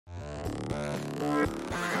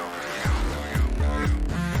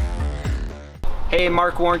Hey,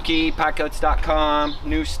 Marc Warnke, PackGoats.com,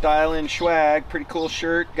 new style and swag, pretty cool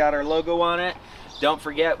shirt, got our logo on it. Don't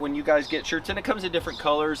forget, when you guys get shirts, and it comes in different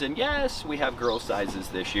colors, and yes, we have girl sizes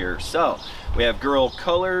this year. So, we have girl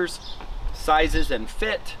colors, sizes, and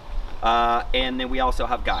fit, and then we also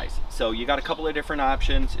have guys. So you got a couple of different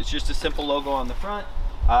options. It's just a simple logo on the front.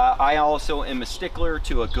 I also am a stickler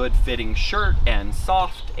to a good fitting shirt, and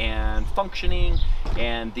soft, and functioning,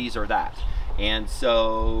 and these are that. And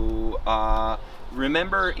so,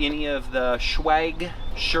 remember, any of the swag,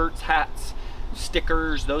 shirts, hats,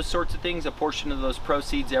 stickers, those sorts of things, a portion of those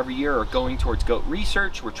proceeds every year are going towards goat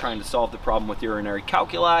research. We're trying to solve the problem with urinary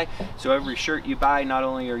calculi. So every shirt you buy, not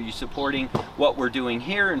only are you supporting what we're doing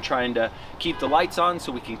here and trying to keep the lights on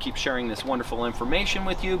so we can keep sharing this wonderful information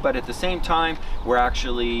with you, but at the same time, we're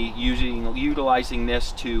actually utilizing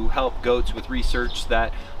this to help goats with research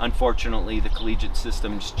that unfortunately the collegiate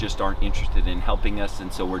systems just aren't interested in helping us,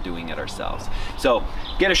 and so we're doing it ourselves. So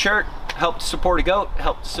get a shirt, help support a goat,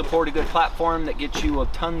 help support a good platform that gets you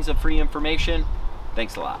tons of free information.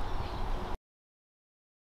 Thanks a lot.